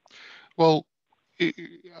 Well,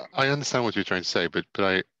 I understand what you're trying to say, but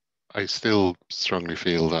I still strongly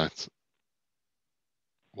feel that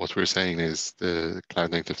what we're saying is the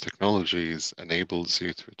cloud native technologies enables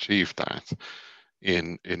you to achieve that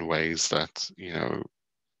in ways that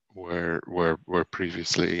were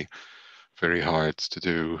previously very hard to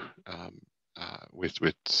do with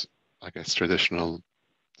I guess traditional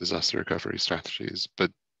disaster recovery strategies.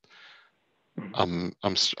 But I'm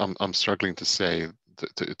struggling to say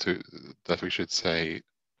that we should say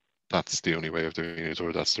that's the only way of doing it,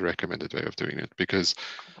 or that's the recommended way of doing it, because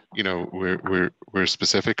we're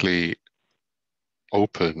specifically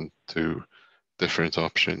open to different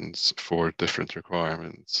options for different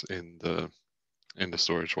requirements in the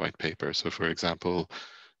storage white paper. So for example,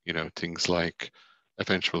 things like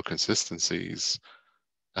eventual consistencies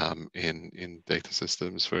in data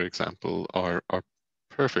systems, for example, are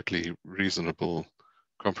perfectly reasonable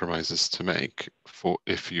compromises to make for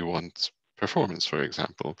if you want performance, for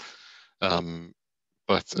example.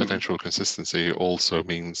 But eventual consistency also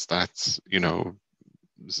means that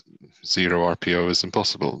zero RPO is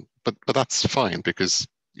impossible. But that's fine, because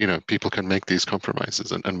people can make these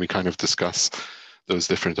compromises, and we kind of discuss those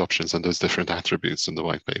different options and those different attributes in the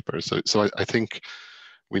white paper. So I think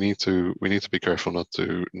we need to be careful not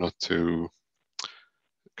to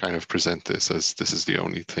kind of present this as this is the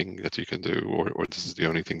only thing that you can do, or this is the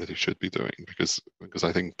only thing that you should be doing, because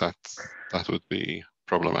I think that would be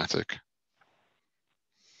problematic.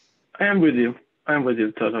 I am with you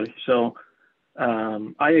totally. So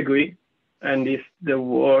I agree, and if the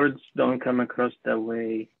words don't come across that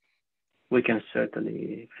way, we can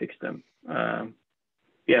certainly fix them.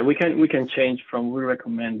 Yeah, we can change from we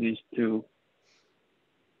recommend this to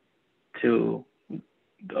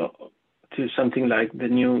something like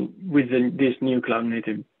this new cloud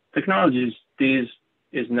native technologies. This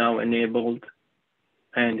is now enabled,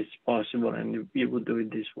 and it's possible, and you would do it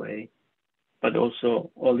this way. But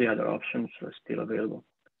also all the other options are still available.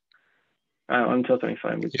 I'm totally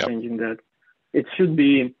fine with changing that. It should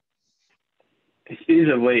be.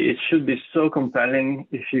 Either way, it should be so compelling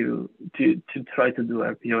if you to try to do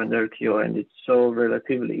RPO and RTO, and it's so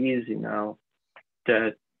relatively easy now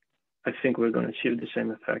that I think we're going to achieve the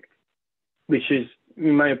same effect, which is,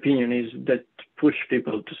 in my opinion, is that push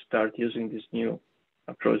people to start using these new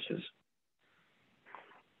approaches.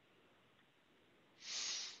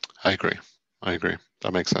 I agree.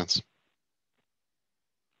 That makes sense.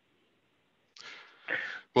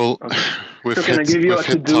 Well, okay. So can I give you a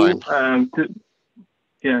to-do?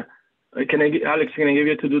 Yeah. Alex, can I give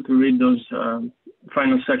you a to-do to read those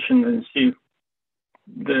final sections and see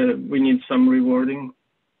if we need some rewarding?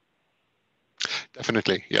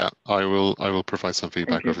 Definitely, yeah. I will provide some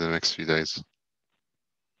feedback over the next few days.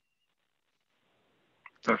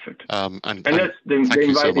 Perfect. And that's thank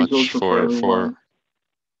you so much for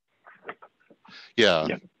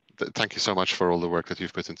thank you so much for all the work that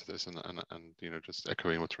you've put into this, and just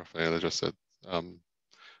echoing what Rafaela just said.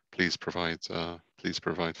 Please provide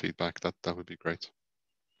feedback. That would be great.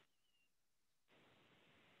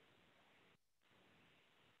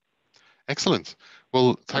 Excellent.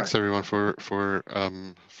 Well, thanks everyone for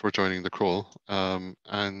joining the call,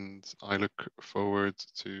 and I look forward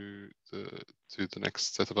to the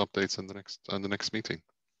next set of updates and the next meeting.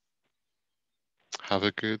 Have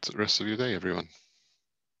a good rest of your day, everyone.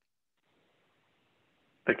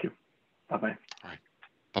 Thank you. Bye-bye. All right.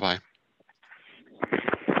 Bye-bye.